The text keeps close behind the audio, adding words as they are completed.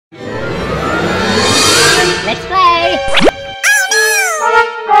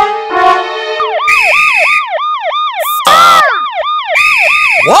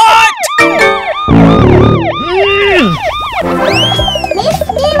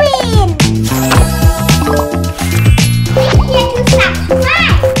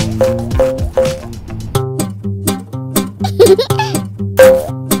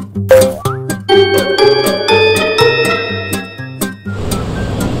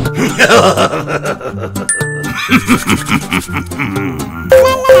Wow!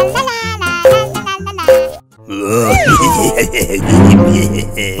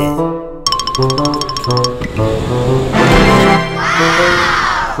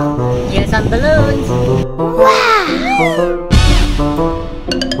 Here's some balloons. Wow!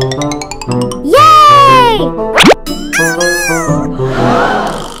 Yay!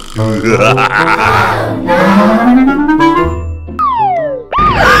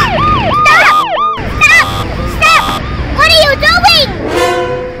 Stop! What are you doing?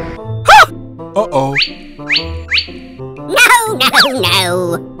 Uh-oh. No!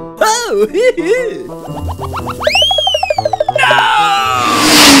 Oh! No!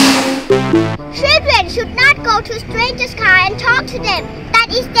 Children should not go to strangers' car and talk to them. That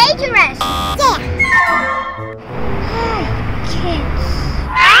is dangerous. Yeah. Kids.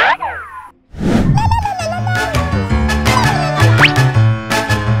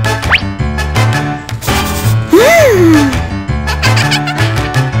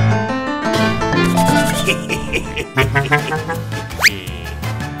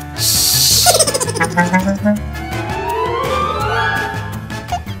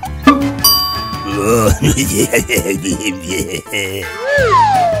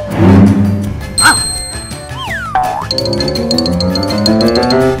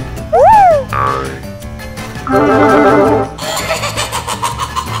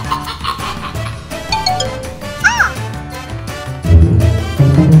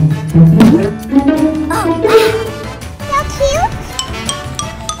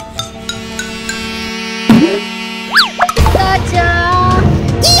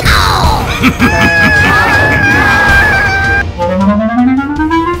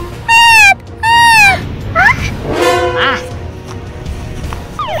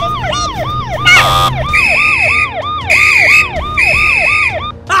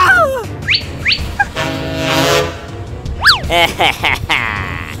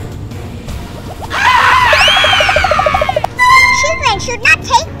 Children should not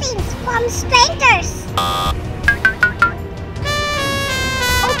take things from strangers.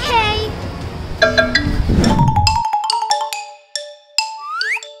 Okay.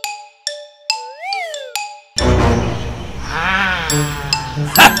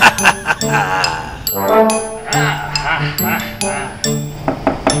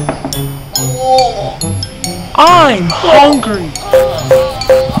 I'm hungry.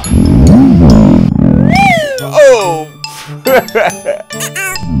 Oh!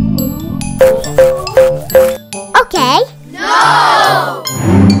 Okay. No!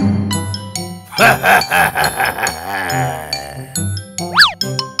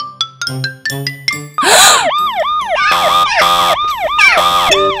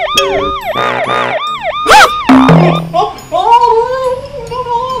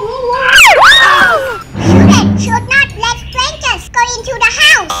 Children should not let strangers go into the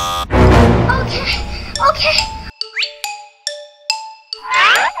house. Okay.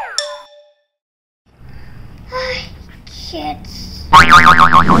 Kids.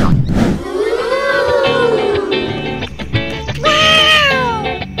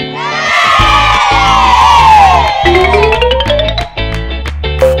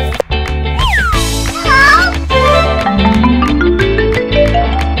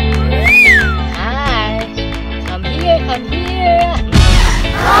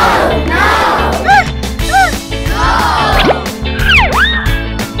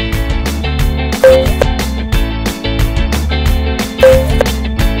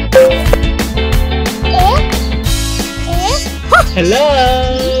 Hello.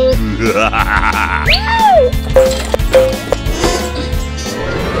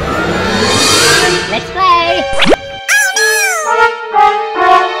 Let's play.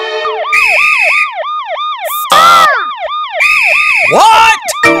 Stop! What?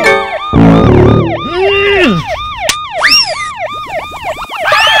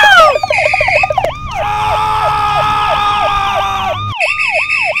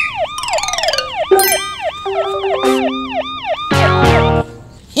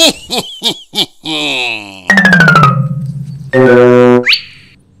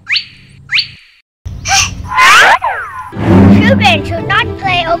 Children should not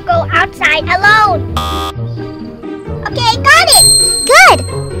play or go outside alone. Okay, got it. Good.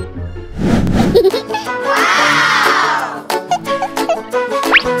 Wow!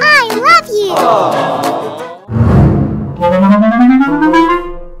 I love you.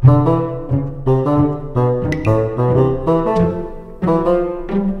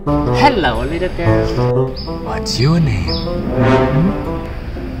 Hello, little girl. What's your name?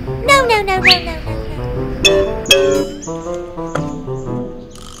 No.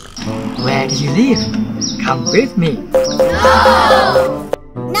 did you leave? Come with me. No!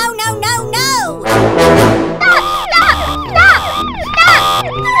 No, no, no, no! Stop! Stop! Stop!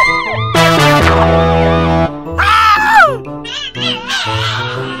 Stop!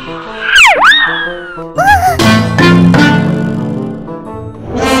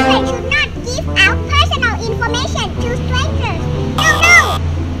 Children should not give out personal information to strangers. No, no!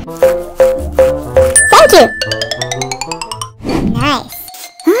 Thank you! Nice.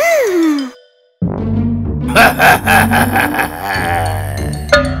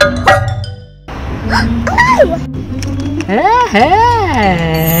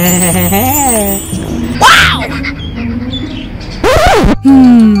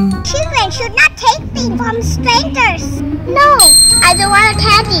 Children should not take things from strangers. No, I don't want a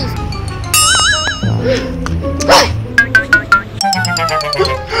candy.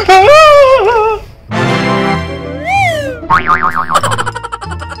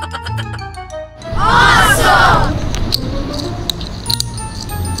 Awesome!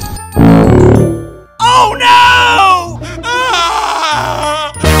 Oh no!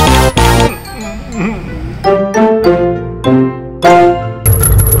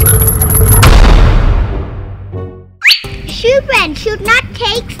 Children should not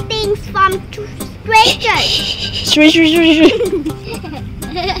take things from strangers.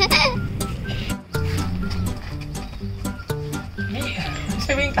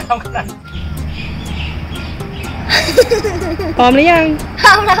 Pom hứaยัง พร้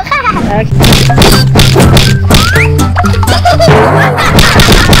อมแล้วค่ะ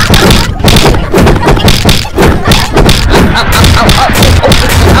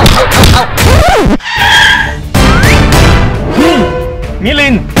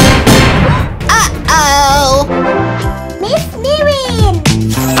Mirin! Uh-oh! Miss Mirin!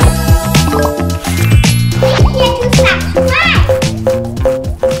 Click here to subscribe!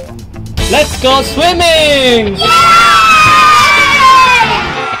 Let's go swimming!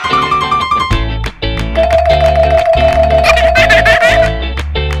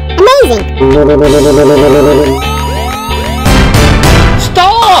 Amazing!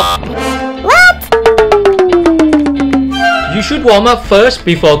 Stop! What? You should warm up first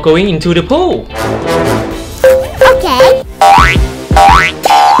before going into the pool. Okay.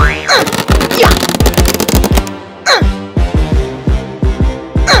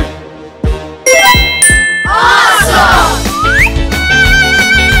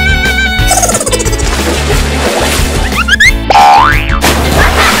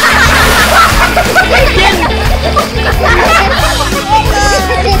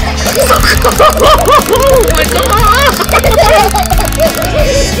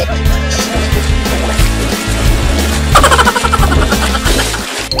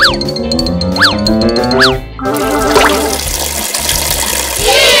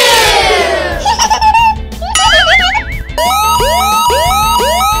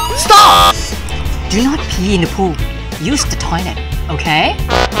 Stop! Do not pee in the pool. Use the toilet, okay?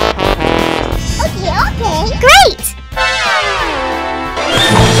 Okay, okay. Great!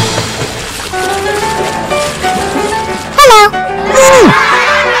 Hello!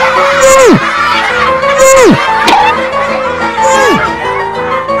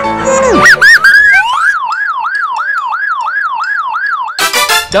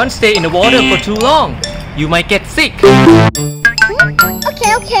 Don't stay in the water for too long. You might get sick.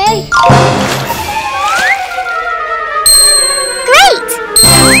 Okay, okay. Great!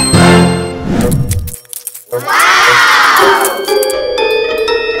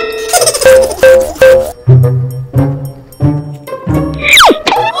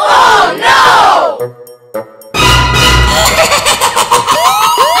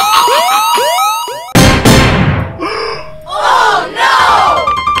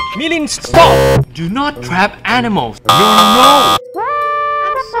 Mirin, stop! Do not trap animals. You'll know.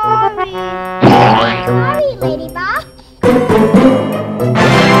 I'm sorry. Sorry, Ladybug.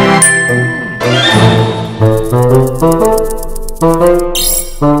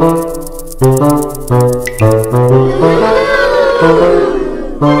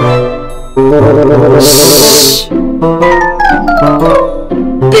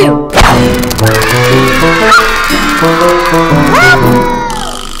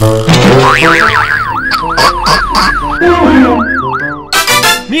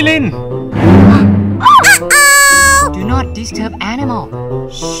 Mirin! Do not disturb animal.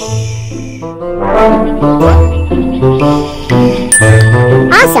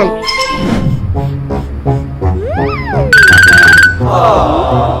 Awesome.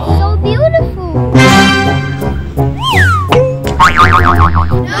 So beautiful.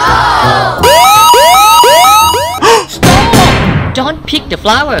 Don't pick the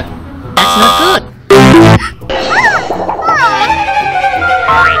flower. That's not good.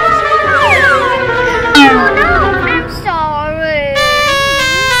 Oh no, I'm sorry.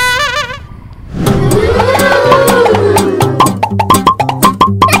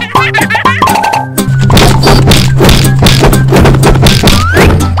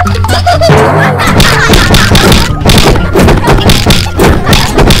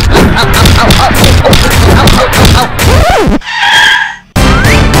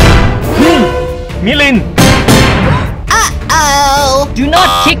 Mirin! Uh-oh. Do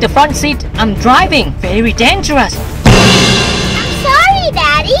not kick the front seat. I'm driving. Very dangerous. I'm sorry,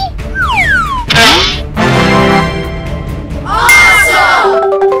 Daddy.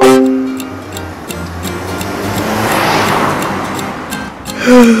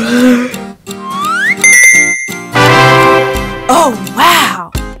 Oh,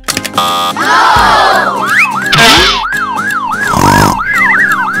 wow!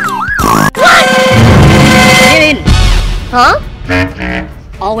 Mirin, Huh?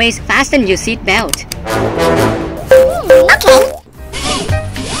 always fasten your seat belt. Okay.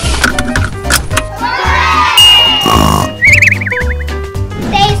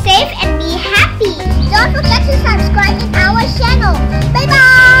 Stay safe and be happy. Don't forget to subscribe in our channel. Bye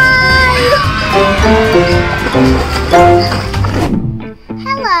bye.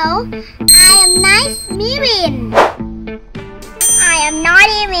 Hello, I am nice Mirin. I am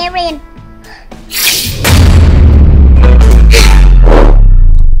naughty Mirin.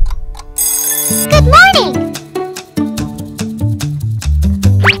 Good morning.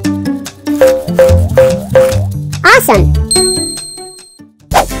 Awesome.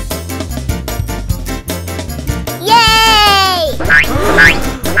 Yay!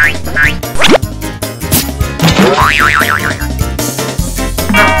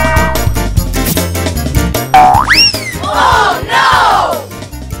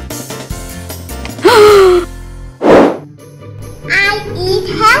 I eat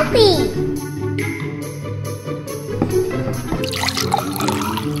healthy.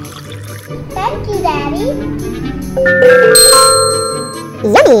 Thank you, Daddy.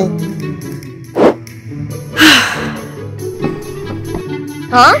 Yummy.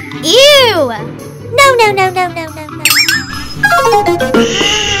 Huh? Ew! No.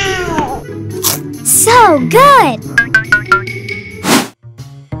 So good.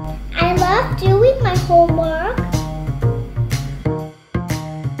 I love doing my homework.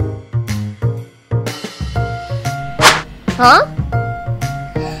 Huh?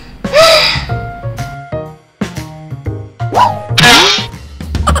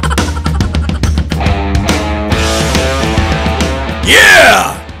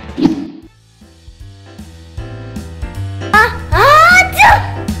 Yeah!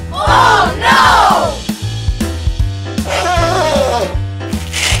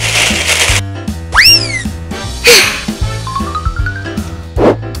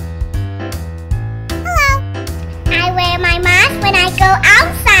 I wear my mask when I go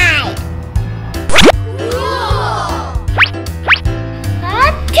outside.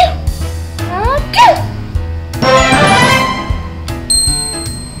 Achoo!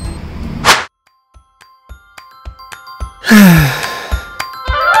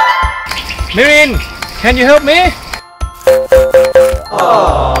 Mirin, can you help me?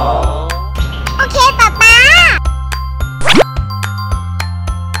 Okay, Papa.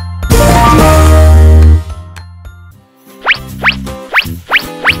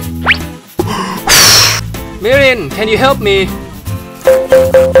 Mirin, can you help me?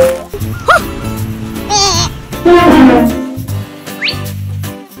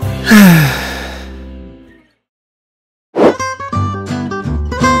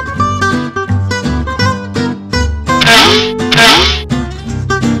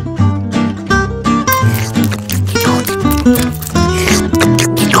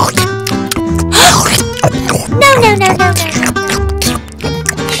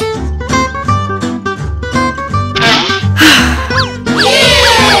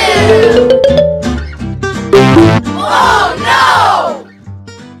 No.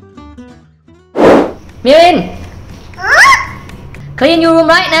 Mirin, Huh? clean your room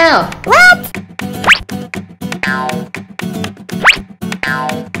right now. What?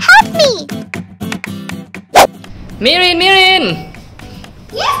 Help me. Mirin,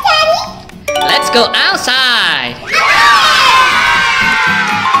 Yes, Daddy. let's go outside.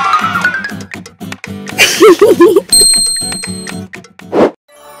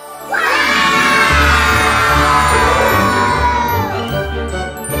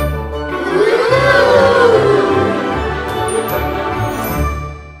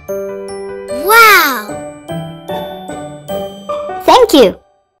 Wow. Thank you.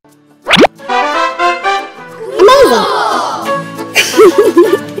 Be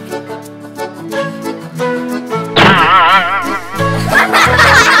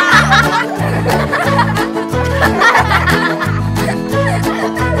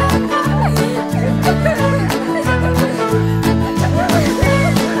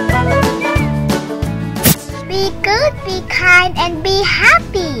good, be kind, and be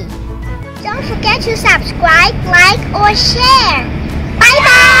happy. Don't forget to subscribe, like, or share.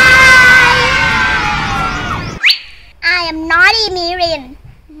 Bye-bye! I am naughty Mirin.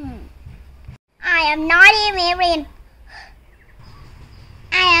 I am naughty Mirin.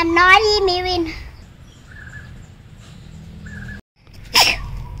 I am naughty Mirin.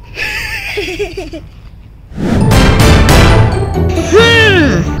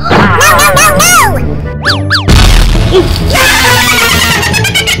 No!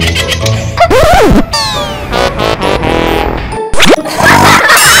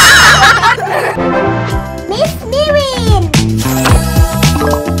 Miss Mirin!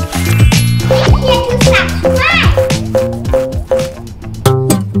 Click here to subscribe!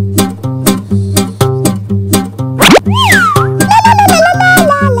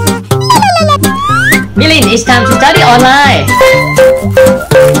 Mirin, it's time to study online.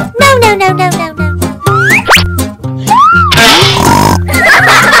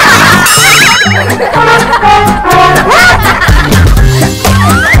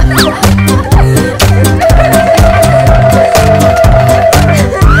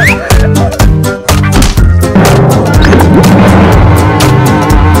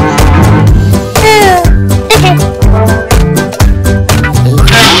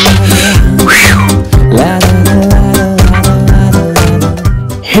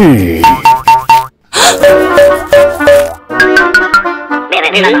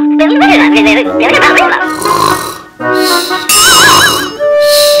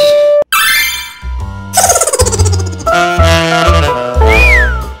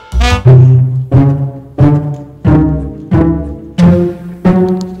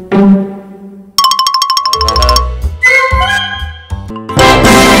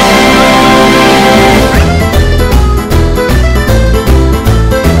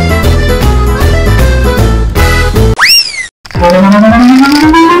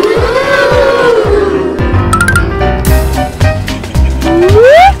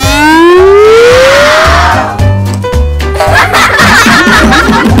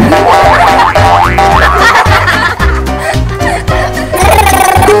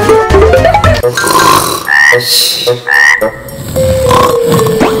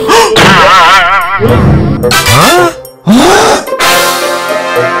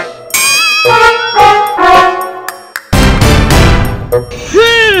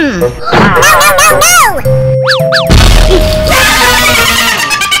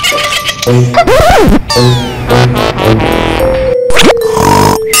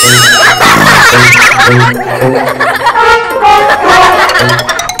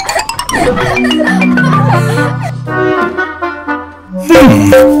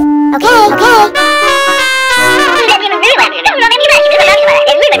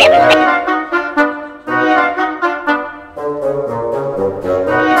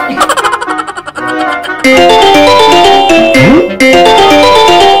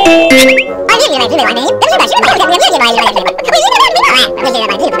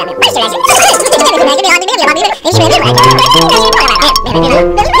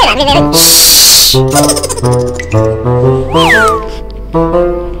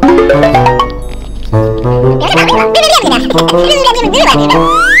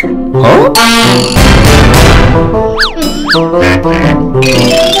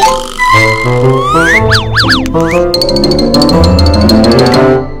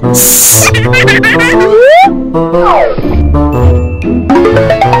 No.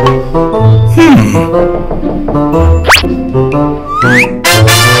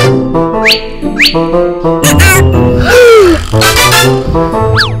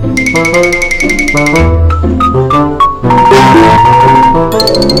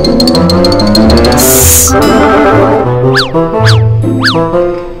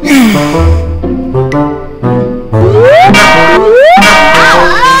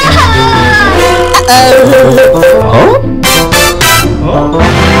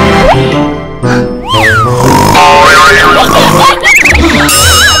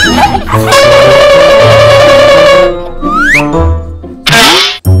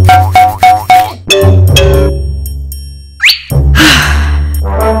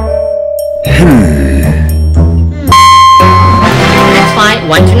 Let's find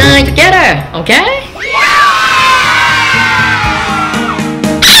 1 to 9 together, okay?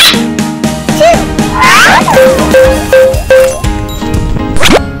 Two.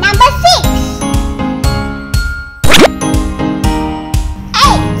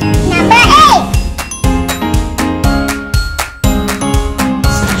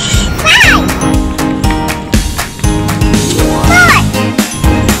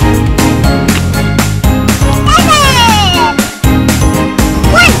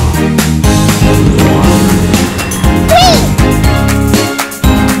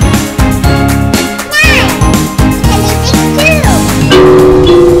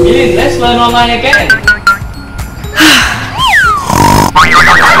 online again.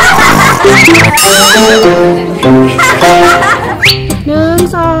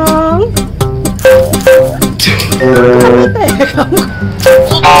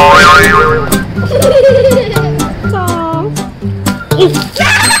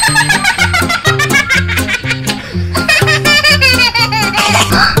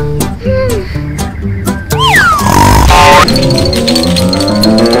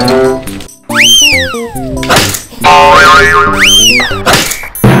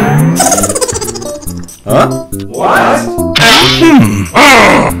 Huh? What?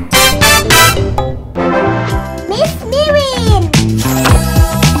 Miss Mirin!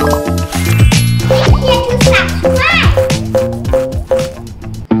 Click here to subscribe.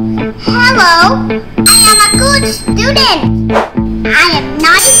 Hello, I am a good student. I am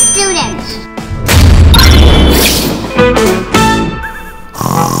not a student.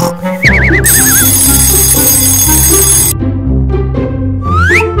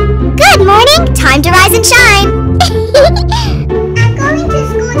 Good morning! Time to rise and shine! I'm going to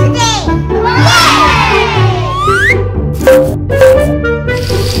school today!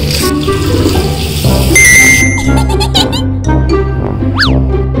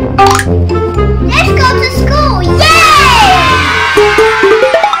 Let's go to school!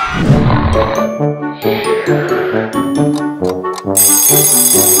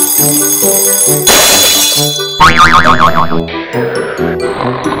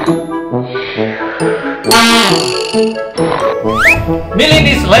 Mirin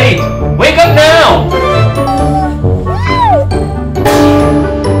is late. Wake up now.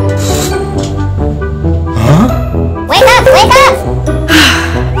 Wake up! Wake up!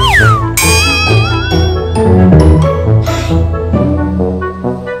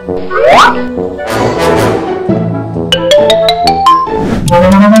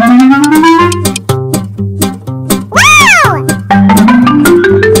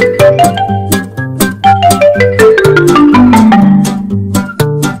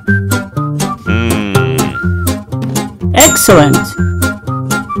 Excellent.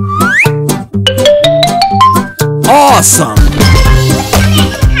 Awesome!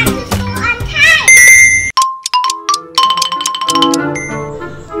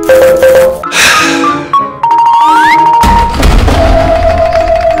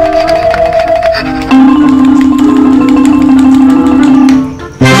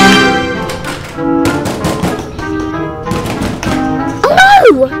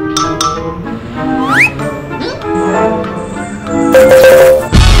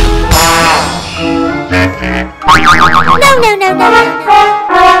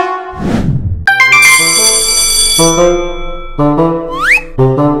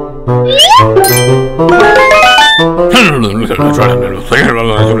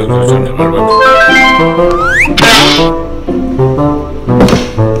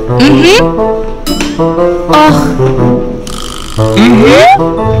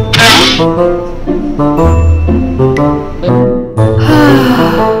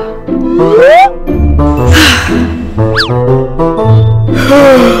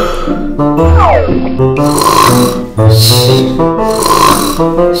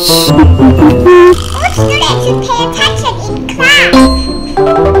 All students should pay attention in class.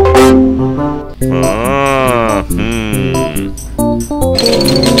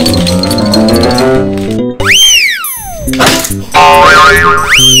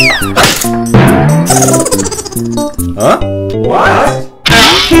 Huh? What?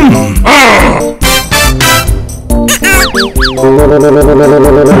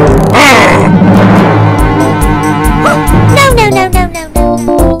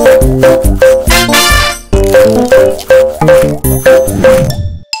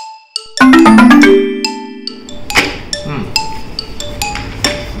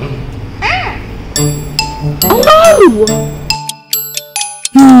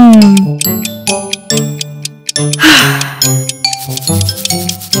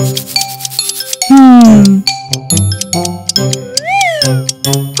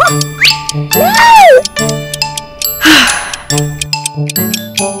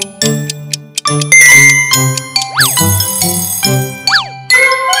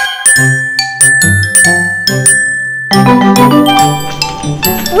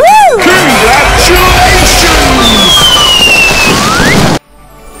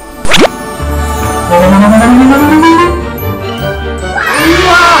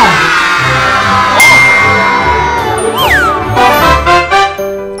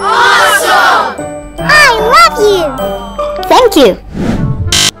 Thank you.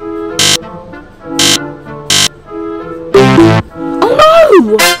 Oh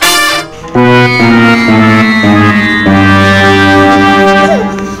no!